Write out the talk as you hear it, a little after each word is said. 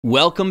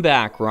Welcome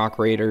back, Rock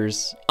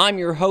Raiders. I'm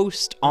your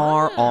host,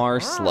 R.R.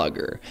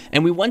 Slugger,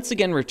 and we once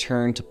again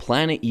return to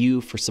Planet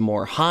U for some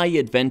more high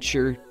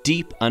adventure,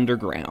 deep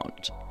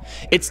underground.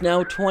 It's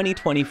now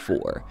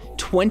 2024,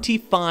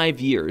 25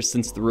 years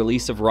since the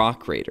release of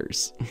Rock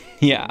Raiders.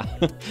 Yeah,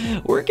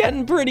 we're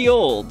getting pretty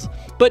old.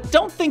 But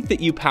don't think that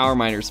you Power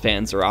Miners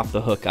fans are off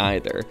the hook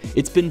either.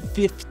 It's been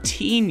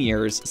 15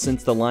 years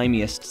since the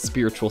limiest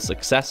spiritual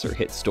successor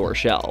hit store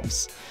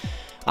shelves.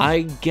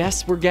 I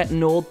guess we're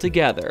getting old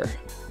together.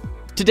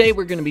 Today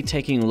we're going to be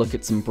taking a look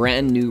at some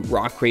brand new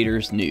Rock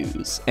Raiders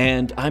news,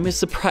 and I'm as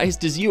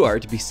surprised as you are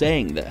to be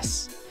saying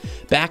this.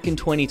 Back in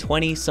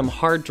 2020, some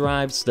hard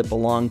drives that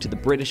belonged to the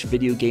British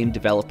video game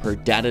developer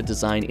Data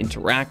Design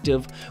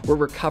Interactive were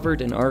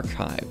recovered and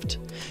archived.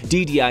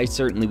 DDI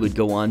certainly would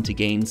go on to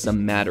gain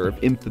some matter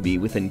of infamy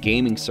within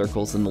gaming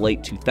circles in the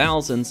late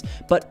 2000s,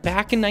 but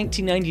back in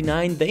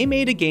 1999 they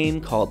made a game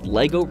called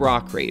LEGO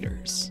Rock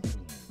Raiders.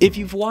 If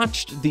you've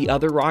watched the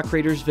other Rock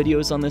Raiders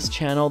videos on this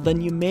channel,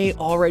 then you may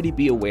already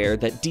be aware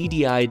that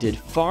DDI did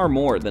far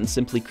more than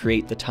simply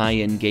create the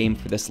tie-in game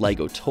for this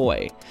LEGO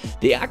toy.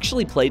 They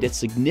actually played a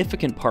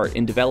significant part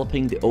in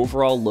developing the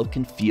overall look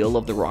and feel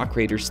of the Rock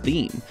Raiders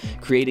theme,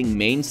 creating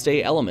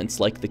mainstay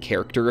elements like the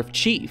character of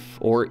Chief,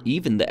 or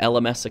even the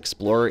LMS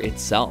Explorer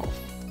itself.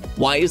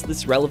 Why is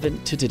this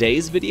relevant to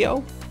today's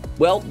video?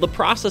 Well, the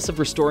process of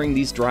restoring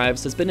these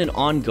drives has been an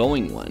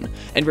ongoing one,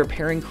 and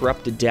repairing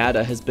corrupted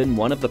data has been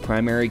one of the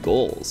primary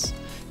goals.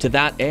 To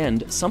that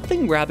end,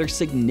 something rather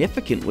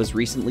significant was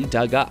recently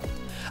dug up.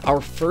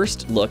 Our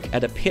first look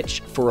at a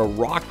pitch for a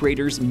Rock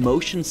Raiders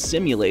motion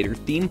simulator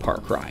theme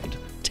park ride.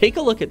 Take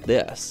a look at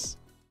this.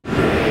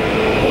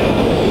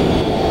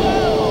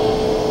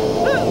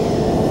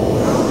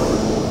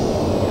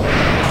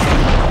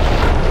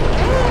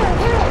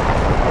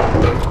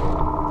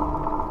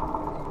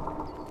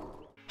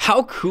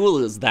 How cool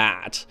is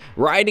that?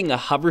 Riding a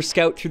hover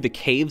scout through the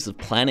caves of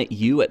Planet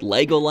U at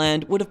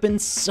Legoland would have been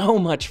so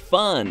much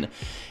fun.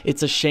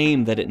 It's a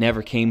shame that it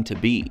never came to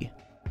be.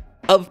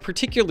 Of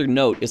particular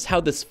note is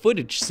how this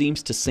footage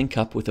seems to sync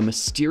up with a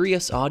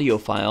mysterious audio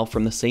file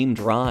from the same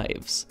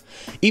drives.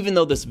 Even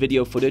though this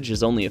video footage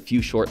is only a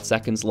few short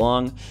seconds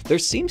long, there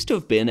seems to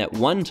have been at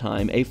one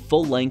time a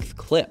full-length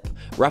clip,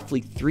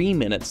 roughly 3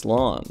 minutes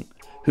long.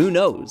 Who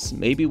knows,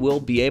 maybe we'll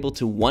be able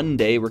to one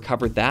day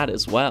recover that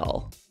as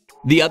well.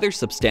 The other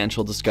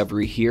substantial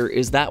discovery here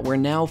is that we're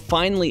now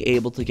finally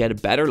able to get a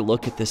better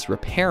look at this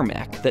repair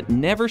mech that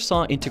never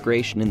saw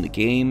integration in the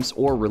games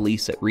or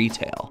release at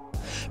retail.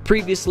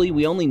 Previously,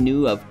 we only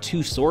knew of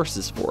two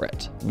sources for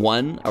it,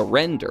 one a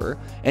render,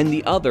 and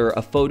the other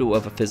a photo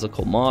of a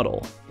physical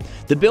model.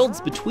 The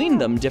builds between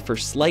them differ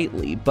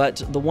slightly,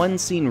 but the one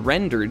seen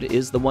rendered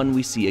is the one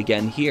we see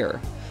again here.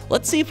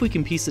 Let's see if we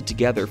can piece it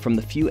together from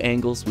the few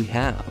angles we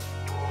have.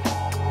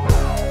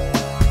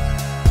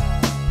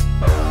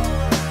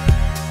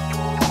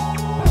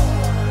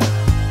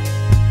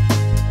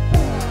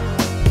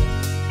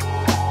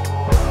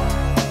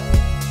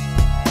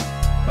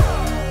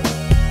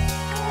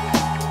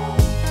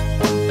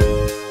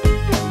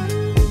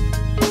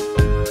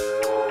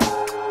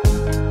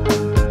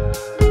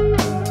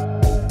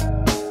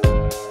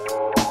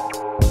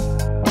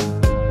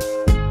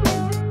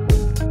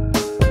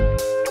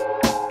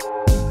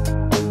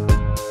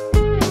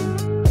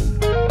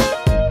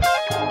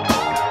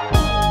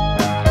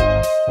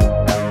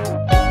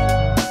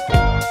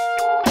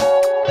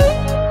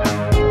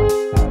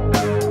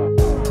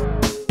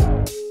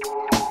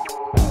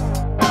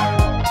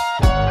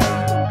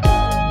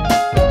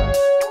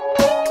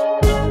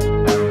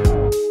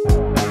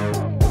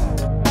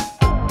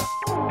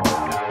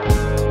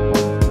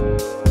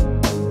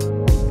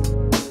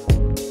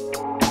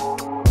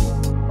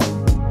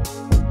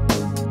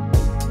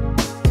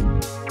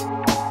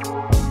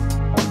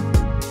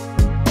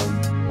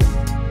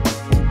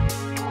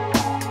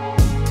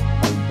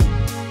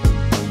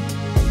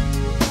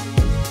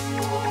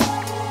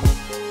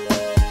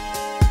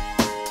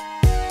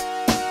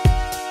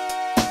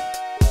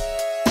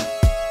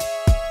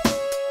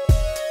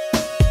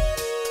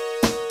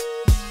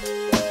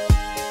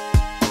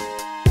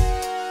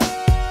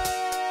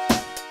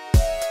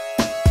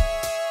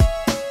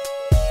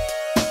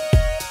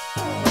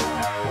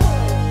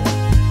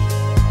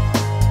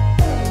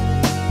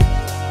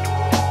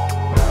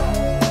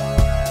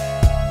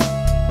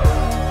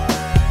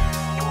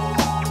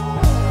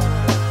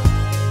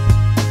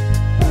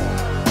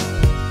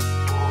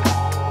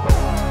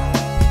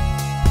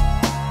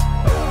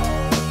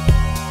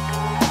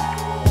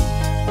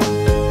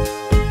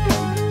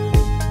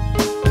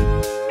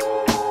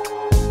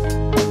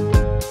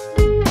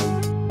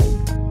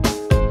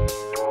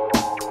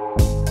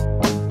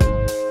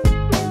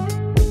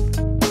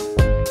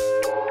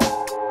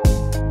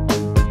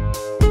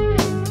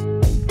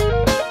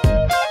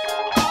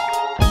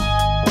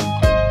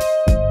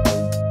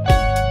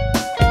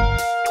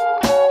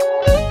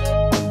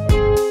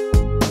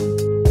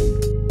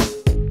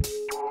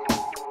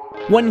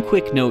 One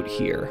quick note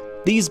here.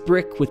 These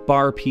brick with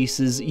bar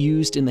pieces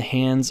used in the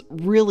hands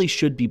really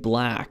should be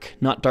black,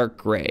 not dark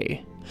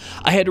gray.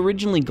 I had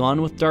originally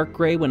gone with dark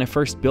gray when I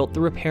first built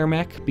the repair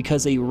mech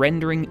because a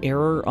rendering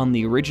error on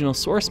the original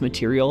source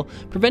material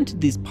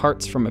prevented these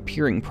parts from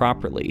appearing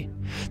properly.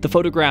 The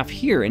photograph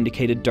here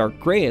indicated dark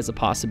gray as a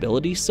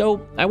possibility,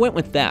 so I went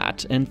with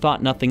that and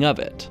thought nothing of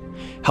it.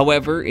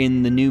 However,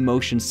 in the new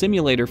motion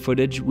simulator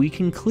footage, we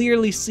can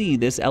clearly see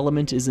this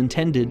element is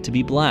intended to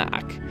be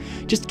black.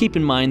 Just keep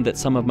in mind that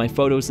some of my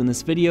photos in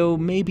this video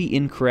may be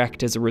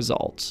incorrect as a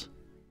result.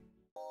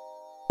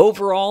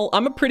 Overall,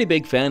 I'm a pretty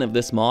big fan of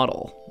this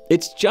model.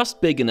 It's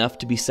just big enough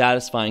to be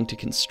satisfying to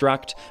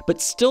construct,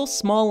 but still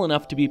small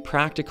enough to be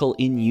practical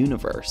in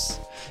universe.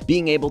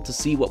 Being able to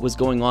see what was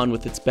going on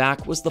with its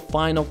back was the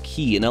final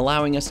key in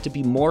allowing us to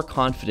be more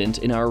confident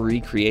in our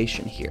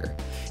recreation here.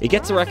 It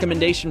gets a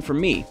recommendation from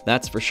me,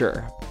 that's for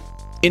sure.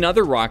 In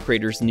other Rock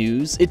Raiders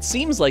news, it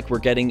seems like we're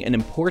getting an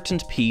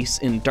important piece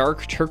in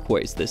dark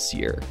turquoise this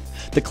year.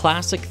 The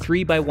classic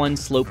 3x1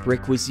 slope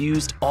brick was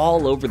used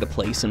all over the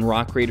place in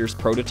Rock Raiders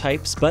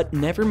prototypes, but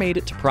never made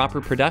it to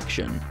proper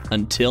production,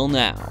 until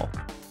now.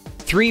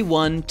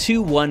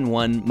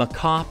 31211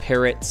 Macaw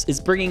Parrots is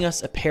bringing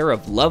us a pair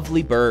of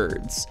lovely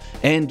birds,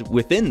 and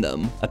within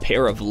them, a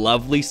pair of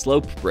lovely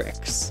slope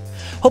bricks.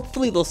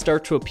 Hopefully they'll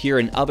start to appear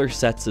in other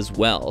sets as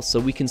well, so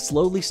we can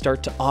slowly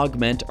start to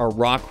augment our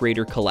Rock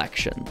Raider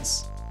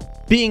collections.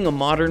 Being a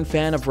modern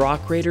fan of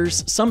Rock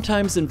Raiders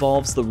sometimes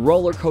involves the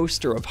roller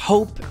coaster of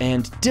hope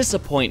and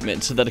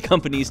disappointment that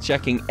accompanies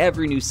checking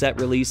every new set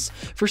release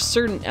for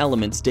certain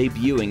elements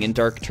debuting in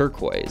Dark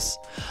Turquoise.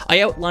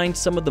 I outlined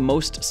some of the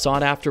most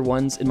sought after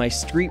ones in my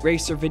Street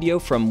Racer video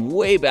from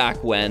way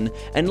back when,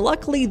 and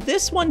luckily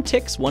this one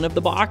ticks one of the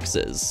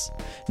boxes.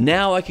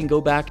 Now I can go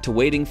back to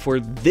waiting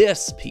for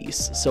this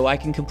piece so I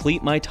can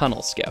complete my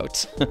Tunnel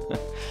Scout.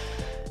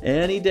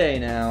 Any day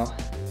now.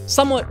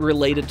 Somewhat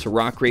related to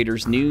Rock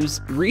Raiders news,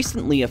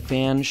 recently a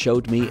fan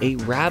showed me a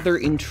rather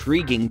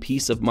intriguing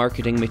piece of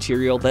marketing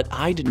material that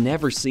I'd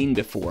never seen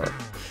before.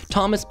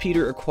 Thomas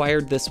Peter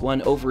acquired this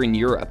one over in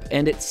Europe,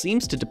 and it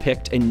seems to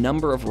depict a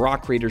number of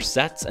Rock Raiders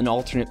sets and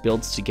alternate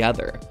builds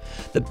together.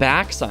 The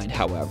backside,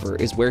 however,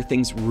 is where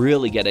things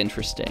really get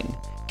interesting.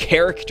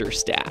 Character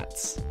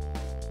stats.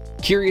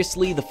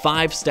 Curiously, the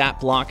 5 stat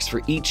blocks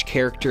for each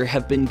character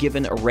have been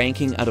given a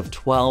ranking out of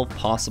 12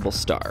 possible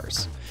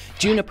stars.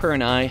 Juniper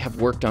and I have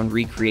worked on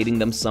recreating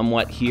them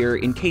somewhat here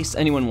in case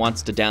anyone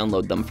wants to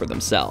download them for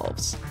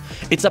themselves.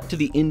 It's up to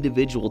the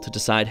individual to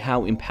decide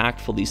how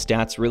impactful these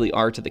stats really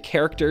are to the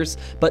characters,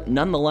 but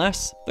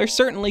nonetheless, they're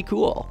certainly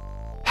cool.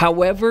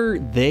 However,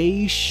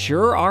 they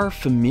sure are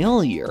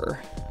familiar.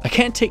 I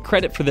can't take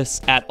credit for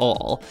this at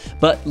all,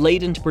 but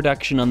late into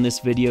production on this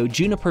video,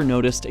 Juniper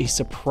noticed a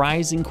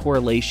surprising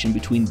correlation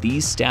between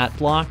these stat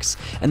blocks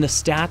and the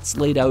stats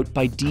laid out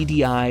by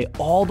DDI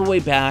all the way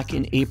back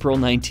in April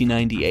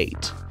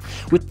 1998.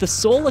 With the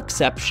sole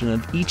exception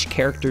of each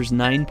character's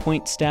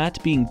 9-point stat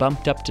being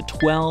bumped up to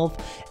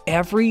 12,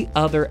 every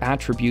other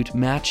attribute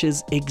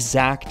matches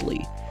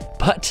exactly.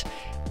 But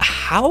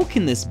how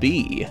can this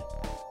be?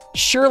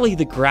 Surely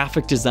the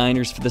graphic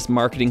designers for this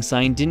marketing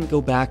sign didn't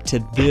go back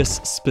to this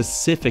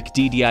specific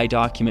DDI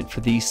document for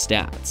these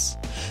stats.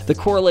 The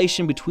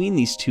correlation between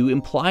these two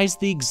implies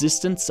the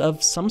existence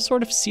of some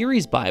sort of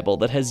series Bible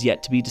that has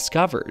yet to be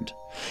discovered.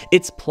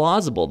 It's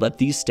plausible that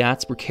these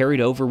stats were carried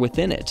over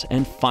within it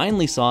and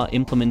finally saw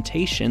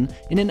implementation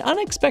in an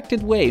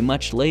unexpected way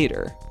much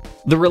later.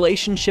 The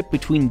relationship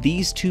between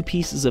these two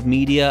pieces of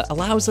media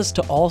allows us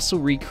to also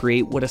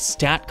recreate what a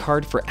stat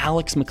card for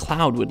Alex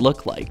McLeod would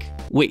look like.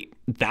 Wait,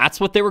 that's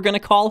what they were going to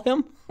call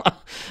him?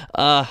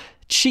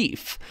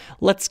 Chief.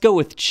 Let's go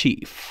with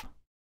Chief.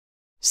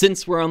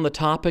 Since we're on the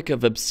topic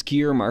of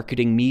obscure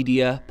marketing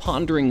media,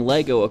 Pondering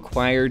Lego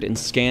acquired and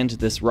scanned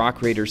this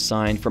Rock Raiders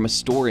sign from a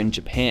store in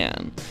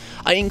Japan.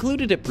 I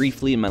included it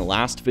briefly in my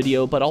last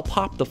video, but I'll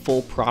pop the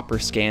full proper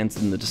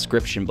scans in the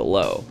description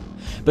below.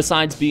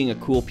 Besides being a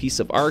cool piece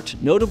of art,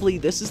 notably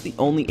this is the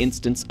only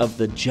instance of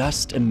the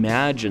Just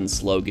Imagine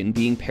slogan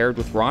being paired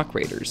with Rock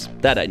Raiders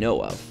that I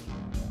know of.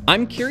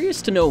 I'm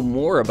curious to know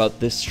more about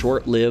this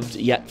short-lived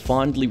yet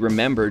fondly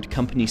remembered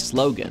company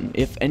slogan,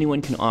 if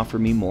anyone can offer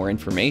me more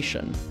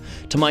information.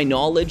 To my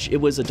knowledge, it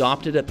was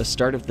adopted at the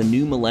start of the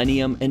new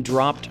millennium and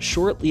dropped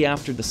shortly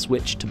after the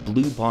switch to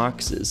blue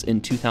boxes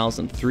in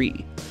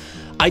 2003.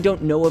 I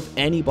don't know of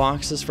any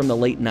boxes from the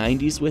late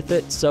 90s with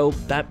it, so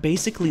that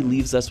basically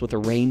leaves us with a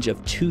range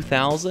of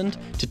 2000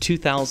 to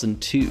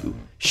 2002.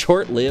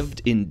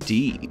 Short-lived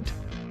indeed.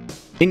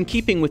 In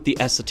keeping with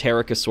the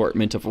esoteric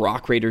assortment of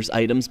Rock Raiders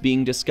items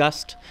being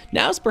discussed,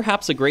 now's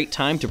perhaps a great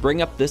time to bring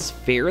up this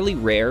fairly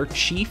rare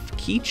Chief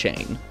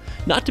Keychain.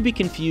 Not to be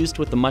confused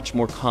with the much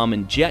more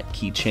common Jet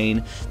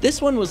Keychain,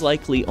 this one was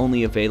likely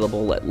only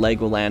available at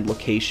Legoland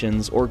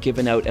locations or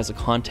given out as a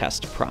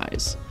contest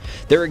prize.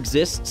 There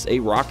exists a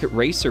Rocket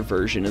Racer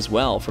version as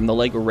well from the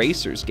LEGO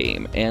Racers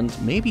game, and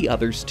maybe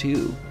others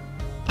too.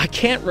 I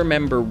can't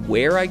remember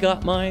where I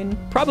got mine,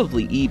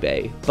 probably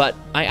eBay, but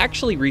I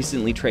actually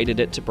recently traded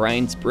it to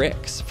Brian's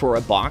Bricks for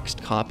a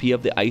boxed copy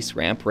of the Ice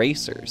Ramp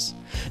Racers.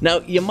 Now,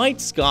 you might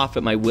scoff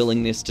at my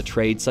willingness to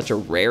trade such a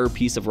rare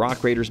piece of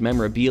Rock Raiders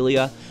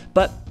memorabilia,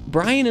 but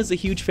Brian is a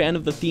huge fan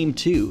of the theme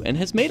too, and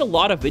has made a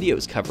lot of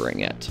videos covering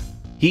it.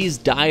 He's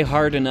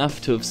die-hard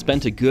enough to have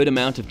spent a good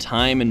amount of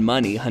time and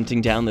money hunting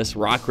down this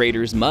Rock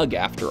Raiders mug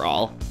after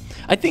all.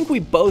 I think we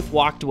both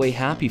walked away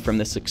happy from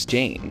this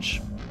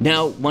exchange.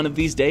 Now, one of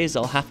these days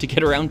I'll have to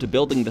get around to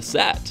building the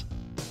set.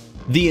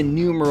 The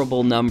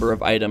innumerable number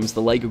of items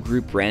the LEGO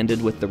Group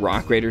branded with the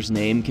Rock Raiders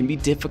name can be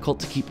difficult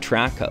to keep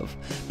track of,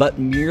 but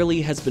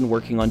Merely has been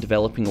working on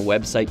developing a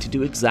website to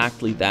do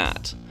exactly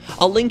that.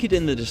 I'll link it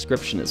in the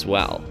description as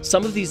well.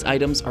 Some of these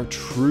items are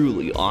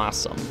truly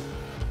awesome.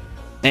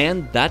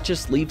 And that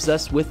just leaves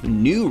us with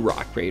new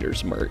Rock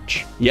Raiders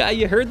merch. Yeah,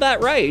 you heard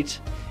that right.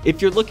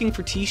 If you're looking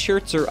for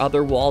t-shirts or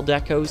other wall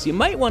decos, you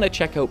might want to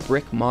check out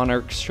Brick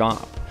Monarch's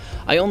shop.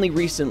 I only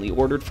recently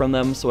ordered from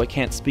them, so I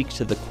can't speak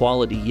to the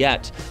quality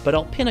yet, but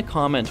I'll pin a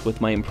comment with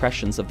my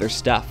impressions of their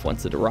stuff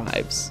once it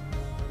arrives.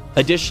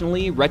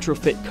 Additionally,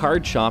 Retrofit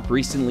Card Shop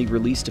recently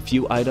released a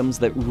few items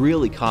that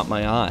really caught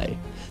my eye.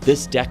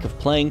 This deck of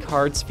playing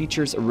cards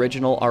features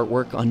original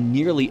artwork on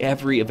nearly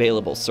every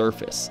available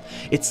surface.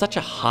 It's such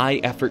a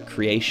high-effort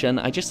creation,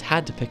 I just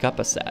had to pick up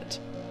a set.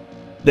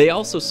 They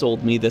also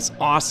sold me this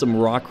awesome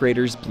Rock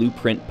Raiders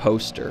blueprint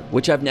poster,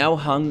 which I've now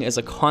hung as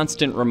a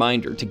constant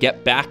reminder to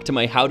get back to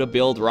my How to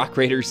Build Rock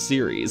Raiders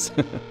series.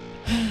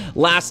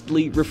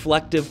 Lastly,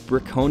 reflective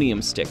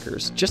Briconium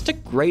stickers, just a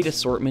great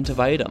assortment of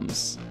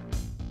items.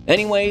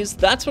 Anyways,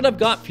 that's what I've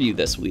got for you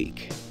this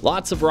week.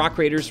 Lots of Rock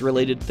Raiders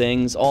related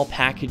things all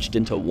packaged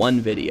into one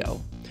video.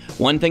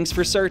 One thing's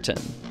for certain,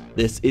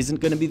 this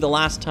isn't going to be the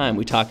last time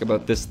we talk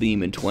about this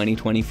theme in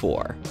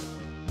 2024.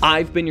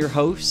 I've been your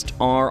host,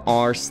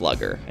 RR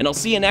Slugger, and I'll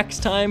see you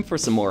next time for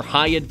some more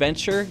high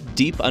adventure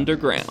deep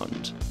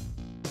underground.